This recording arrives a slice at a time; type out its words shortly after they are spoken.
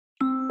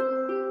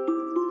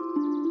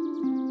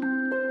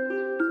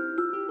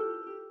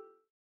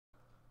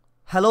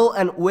Hello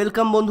and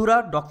welcome বন্ধুরা,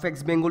 dog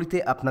facts বেঙ্গলিতে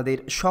আপনাদের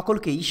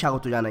সকলকেই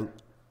স্বাগত জানাই।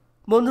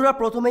 বন্ধুরা,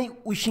 প্রথমেই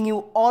wishing you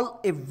all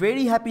a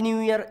very happy new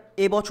year.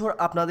 এবছর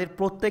আপনাদের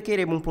প্রত্যেকের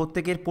এবং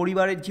প্রত্যেকের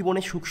পরিবারের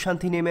জীবনে সুখ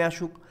শান্তি নেমে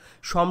আসুক,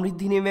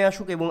 সমৃদ্ধি নেমে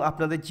আসুক এবং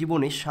আপনাদের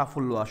জীবনে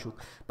সাফল্য আসুক,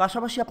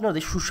 পাশাপাশি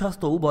আপনাদের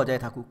সুস্বাস্থ্যও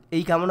বজায় থাকুক,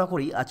 এই কামনা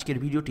করেই আজকের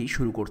ভিডিওটি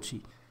শুরু করছি।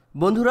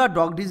 বন্ধুরা,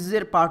 ডগ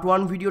ডিজিজের পার্ট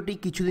 1 ভিডিওটি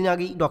কিছুদিন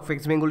আগেই ডগ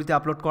ফ্যাক্টস বেঙ্গলিতে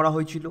আপলোড করা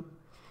হয়েছিল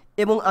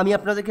এবং আমি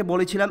আপনাদেরকে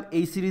বলেছিলাম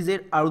এই সিরিজের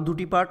আরও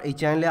 2টি পার্ট এই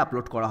চ্যানেলে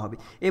আপলোড করা হবে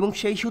এবং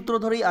সেই সূত্র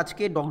ধরেই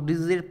আজকে ডগ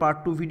ডিজিজের পার্ট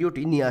 2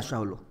 ভিডিওটি নিয়ে আসা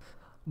হলো।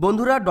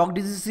 বন্ধুরা, ডগ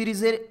ডিজিজ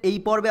সিরিজের এই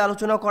পর্বে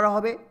আলোচনা করা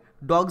হবে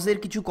ডগসের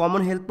কিছু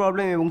কমন হেলথ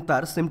প্রবলেম এবং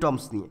তার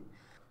সিমটমস নিয়ে।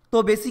 তো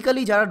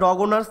বেসিক্যালি যারা ডগ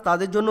ওনার্স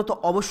তাদের জন্য তো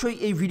অবশ্যই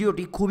এই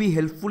ভিডিওটি খুবই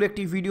হেল্পফুল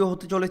একটি ভিডিও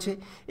হতে চলেছে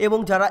এবং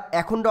যারা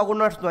এখন ডগ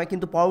ওনার্স নয়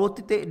কিন্তু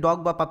পরবর্তীতে ডগ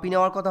বা পাপি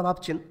নেওয়ার কথা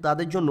ভাবছেন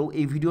তাদের জন্য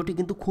এই ভিডিওটি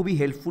কিন্তু খুবই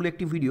হেল্পফুল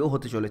একটি ভিডিও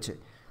হতে চলেছে।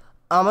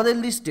 আমাদের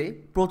লিস্টে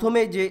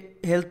প্রথমে যে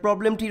হেলথ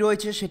প্রবলেমটি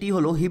রয়েছে সেটি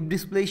হলো হিপ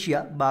ডিসপ্লেশিয়া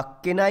বা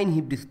কেনাইন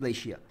হিপ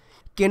ডিসপ্লেশিয়া।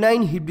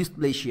 কেনাইন হিপ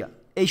ডিসপ্লেশিয়া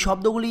এই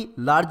শব্দগুলি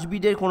লার্জ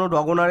ব্রিডের কোনো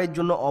ডগ ওনারের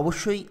জন্য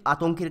অবশ্যই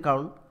আতঙ্কের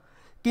কারণ,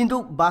 কিন্তু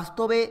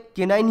বাস্তবে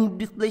কেনাইন হিপ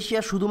ডিসপ্লেশিয়া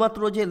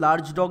শুধুমাত্র যে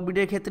লার্জ ডগ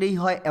ব্রিডের ক্ষেত্রেই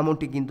হয়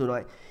এমনটি কিন্তু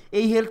নয়।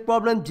 এই হেলথ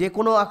প্রবলেম যে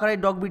কোনো আকারের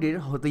ডগ ব্রিডের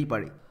হতেই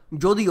পারে,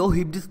 যদিও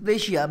হিপ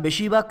ডিসপ্লেশিয়া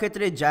বেশিরভাগ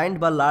ক্ষেত্রে জায়ান্ট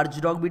বা লার্জ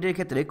ডগ ব্রিডের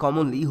ক্ষেত্রে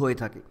কমনলি হয়ে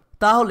থাকে।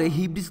 তাহলে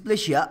হিপ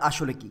ডিসপ্লেশিয়া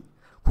আসলে কি?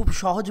 খুব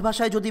সহজ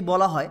ভাষায় যদি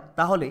বলা হয়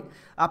তাহলে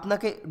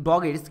আপনাকে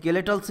ডগের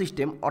স্কেলেটাল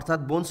সিস্টেম অর্থাৎ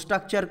বোন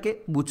স্ট্রাকচারকে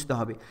বুঝতে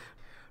হবে।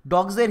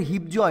 ডগসের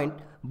হিপ জয়েন্ট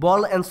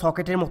বল অ্যান্ড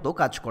সকেটের মতো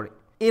কাজ করে।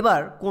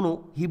 এবার কোনো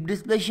হিপ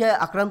ডিসপ্লেশিয়ায়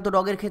আক্রান্ত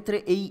ডগের ক্ষেত্রে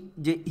এই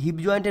যে হিপ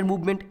জয়েন্টের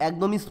মুভমেন্ট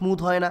একদমই স্মুথ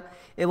হয় না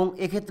এবং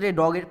এক্ষেত্রে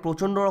ডগের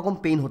প্রচণ্ড রকম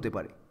পেইন হতে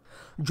পারে।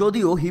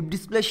 যদিও হিপ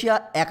ডিসপ্লেশিয়া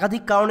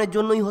একাধিক কারণের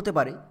জন্যই হতে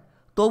পারে,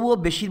 তবুও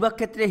বেশিরভাগ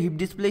ক্ষেত্রে হিপ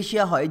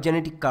ডিসপ্লেশিয়া হয়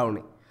জেনেটিক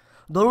কারণে।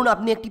 ধরুন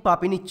আপনি একটি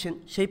পাপি নিচ্ছেন,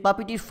 সেই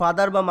পাপিটির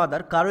ফাদার বা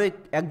মাদার কারো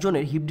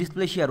একজনের হিপ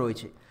ডিসপ্লেশিয়া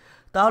রয়েছে,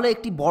 তাহলে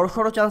একটি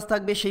বড়সড় চান্স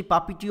থাকবে সেই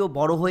পাপিটিও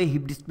বড় হয়ে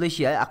হিপ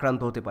ডিসপ্লেশিয়ায়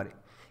আক্রান্ত হতে পারে।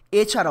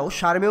 এছাড়াও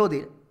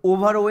সারমেয়দের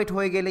ওভারওয়েট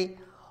হয়ে গেলে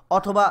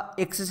অথবা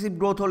এক্সেসিভ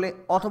গ্রোথ হলে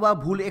অথবা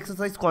ভুল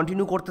এক্সারসাইজ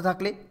কন্টিনিউ করতে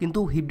থাকলে কিন্তু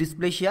হিপ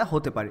ডিসপ্লেশিয়া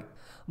হতে পারে।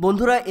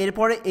 বন্ধুরা,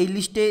 এরপরে এই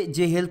লিস্টে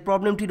যে হেলথ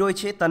প্রবলেমটি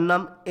রয়েছে তার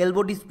নাম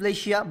এলবো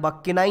ডিসপ্লেশিয়া বা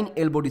কেনাইন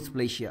এলবো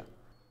ডিসপ্লেশিয়া।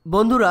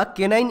 বন্ধুরা,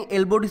 কেনাইন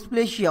এলবো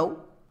ডিসপ্লেশিয়াও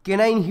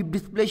কেনাইন হিপ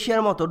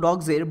ডিসপ্লেশিয়ার মতো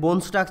ডগসের বোন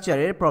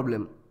স্ট্রাকচারের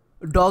প্রবলেম।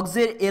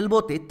 ডগসের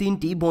এলবোতে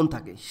 3টি বোন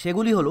থাকে,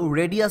 সেগুলি হলো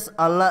রেডিয়াস,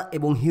 আলনা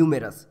এবং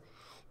হিউমেরাস,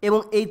 এবং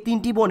এই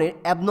 3টি বোনের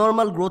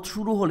অ্যাবনর্মাল গ্রোথ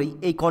শুরু হলেই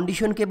এই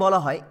কন্ডিশনকে বলা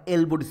হয়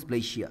এলবো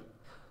ডিসপ্লেশিয়া।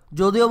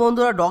 যদিও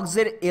বন্ধুরা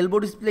ডগসের এলবো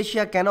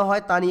ডিসপ্লেশিয়া কেন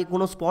হয় তা নিয়ে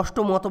কোনো স্পষ্ট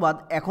মতবাদ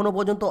এখনও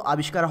পর্যন্ত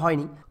আবিষ্কার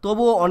হয়নি,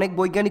 তবুও অনেক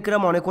বৈজ্ঞানিকরা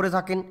মনে করে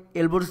থাকেন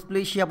এলবো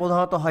ডিসপ্লেশিয়া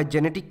প্রধানত হয়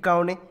জেনেটিক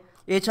কারণে।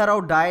 এছাড়াও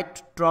ডায়েট,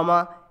 ট্রমা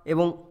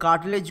এবং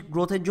কার্টিলেজ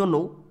গ্রোথের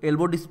জন্যও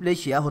এলবো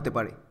ডিসপ্লেশিয়া হতে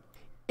পারে।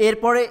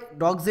 এরপরে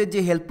ডগসের যে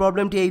হেলথ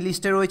প্রবলেমটি এই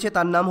লিস্টে রয়েছে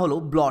তার নাম হলো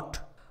ব্লট।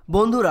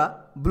 বন্ধুরা,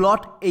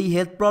 ব্লট এই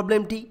হেলথ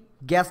প্রবলেমটি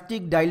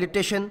গ্যাস্ট্রিক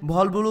ডাইলেটেশন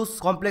ভলভুলুস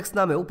কমপ্লেক্স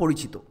নামেও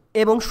পরিচিত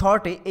এবং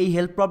শর্টে এই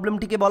হেলথ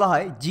প্রবলেমটিকে বলা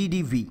হয়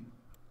জিডিভি।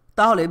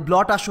 তাহলে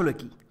ব্লট আসলে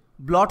কি?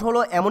 ব্লট হলো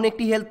এমন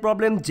একটি হেলথ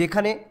প্রবলেম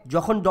যেখানে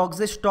যখন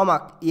ডগসের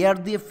স্টমাক এয়ার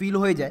দিয়ে ফিল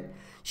হয়ে যায়,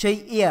 সেই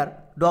এয়ার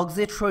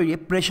ডগসের শরীরে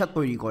প্রেশার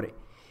তৈরি করে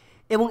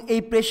এবং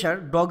এই প্রেশার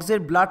ডগসের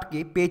ব্লাডকে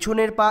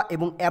পেছনের পা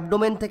এবং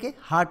অ্যাবডোমেন থেকে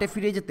হার্টে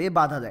ফিরে যেতে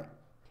বাধা দেয়।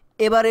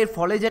 এবার এর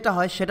ফলে যেটা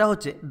হয় সেটা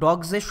হচ্ছে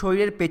ডগসের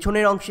শরীরের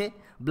পেছনের অংশে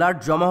ব্লাড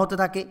জমা হতে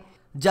থাকে,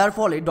 যার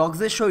ফলে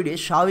ডগসের শরীরে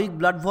স্বাভাবিক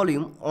ব্লাড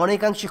ভলিউম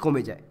অনেকাংশে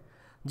কমে যায়,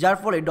 যার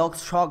ফলে ডগস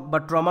শক বা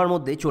ট্রমার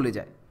মধ্যে চলে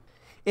যায়।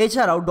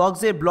 এছাড়াও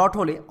ডগসের ব্লট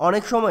হলে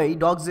অনেক সময়ই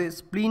ডগসের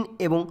স্প্লিন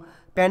এবং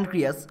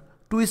প্যানক্রিয়াস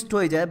টুইস্ট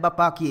হয়ে যায় বা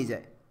পাকিয়ে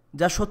যায়,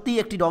 যা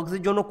সত্যিই একটি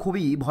ডগসের জন্য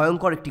খুবই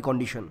ভয়ঙ্কর একটি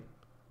কন্ডিশন।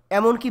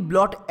 এমনকি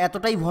ব্লট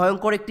এতটাই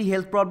ভয়ঙ্কর একটি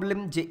হেলথ প্রবলেম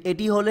যে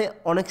এটি হলে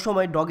অনেক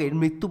সময় ডগের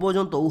মৃত্যু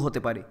পর্যন্তও হতে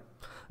পারে।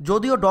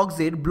 যদিও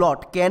ডগসের ব্লট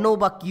কেন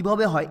বা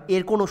কিভাবে হয়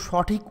এর কোনো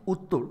সঠিক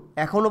উত্তর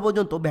এখনও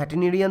পর্যন্ত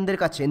ভেটেরিনারিয়ানদের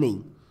কাছে নেই।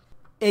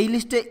 এই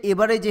লিস্টে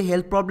এবারে যে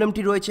হেলথ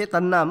প্রবলেমটি রয়েছে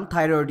তার নাম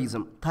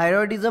থাইরয়েডিজম।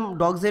 থাইরয়েডিজম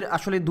ডগসের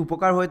আসলে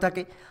দুপ্রকার হয়ে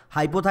থাকে,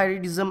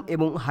 হাইপোথাইরয়েডিজম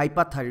এবং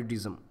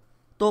হাইপারথাইরয়েডিজম।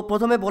 তো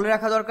প্রথমে বলে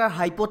রাখা দরকার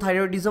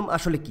হাইপোথাইরয়েডিজম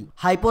আসলে কি।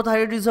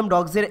 হাইপোথাইরয়েডিজম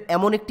ডগসের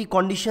এমন একটি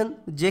কন্ডিশন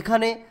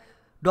যেখানে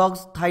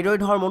ডগস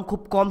থাইরয়েড হরমোন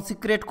খুব কম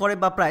সিক্রেট করে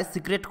বা প্রায়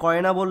সিক্রেট করে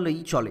না বললেই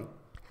চলে,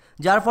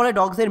 যার ফলে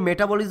ডগসের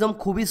মেটাবলিজম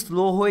খুবই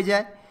স্লো হয়ে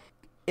যায়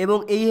এবং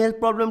এই হেলথ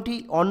প্রবলেমটি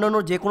অন্যান্য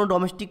যে কোনো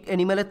ডোমেস্টিক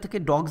অ্যানিম্যালের থেকে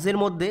ডগসের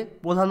মধ্যে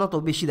প্রধানত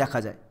বেশি দেখা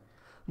যায়,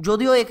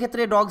 যদিও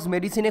এক্ষেত্রে ডগস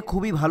মেডিসিনে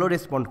খুবই ভালো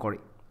রেসপন্ড করে।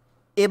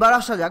 এবার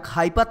আসা যাক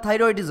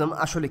হাইপারথাইরয়েডিজম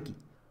আসলে কি।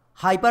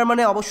 হাইপার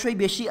মানে অবশ্যই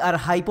বেশি আর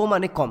হাইপো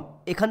মানে কম।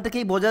 এখান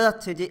থেকেই বোঝা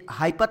যাচ্ছে যে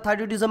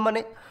হাইপারথাইরয়েডিজম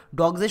মানে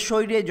ডগসের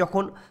শরীরে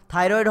যখন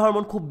থাইরয়েড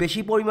হরমোন খুব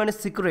বেশি পরিমাণে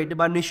সিক্রেট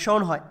বা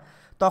নিঃসরণ হয়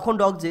তখন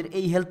ডগসের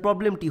এই হেলথ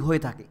প্রবলেমটি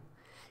হয়ে থাকে।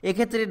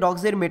 এক্ষেত্রে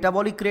ডগসের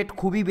মেটাবলিক রেট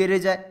খুবই বেড়ে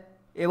যায়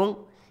এবং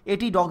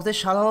এটি ডগসের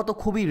সাধারণত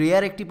খুবই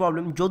রেয়ার একটি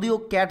প্রবলেম, যদিও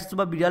ক্যাটস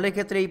বা বিড়ালের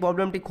ক্ষেত্রে এই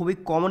প্রবলেমটি খুবই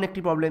কমন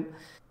একটি প্রবলেম।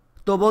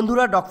 তো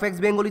বন্ধুরা, ডগ ফ্যাক্টস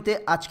বেঙ্গলিতে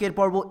আজকের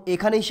পর্ব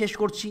এখানেই শেষ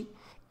করছি।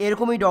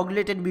 এরকমই ডগ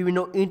রিলেটেড বিভিন্ন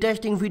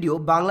ইন্টারেস্টিং ভিডিও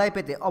বাংলায়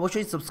পেতে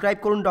অবশ্যই সাবস্ক্রাইব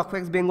করুন ডগ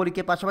ফ্যাক্টস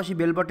বেঙ্গলিকে, পাশাপাশি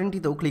বেল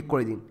বাটনটিতেও ক্লিক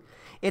করে দিন।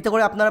 এতে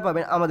করে আপনারা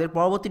পাবেন আমাদের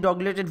পরবর্তী ডগ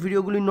রিলেটেড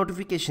ভিডিওগুলির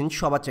নোটিফিকেশন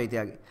সবার চাইতে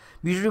আগে।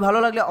 ভিডিওটি ভালো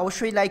লাগলে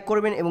অবশ্যই লাইক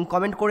করবেন এবং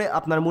কমেন্ট করে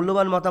আপনার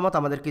মূল্যবান মতামত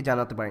আমাদেরকে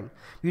জানাতে পারেন।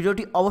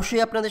 ভিডিওটি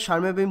অবশ্যই আপনাদের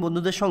সার্বজনীন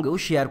বন্ধুদের সঙ্গেও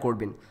শেয়ার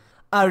করবেন।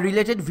 আর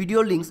রিলেটেড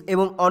ভিডিও লিঙ্কস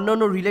এবং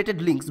অন্যান্য রিলেটেড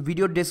লিঙ্কস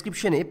ভিডিওর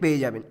ডেসক্রিপশনে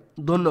পেয়ে যাবেন।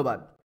 ধন্যবাদ।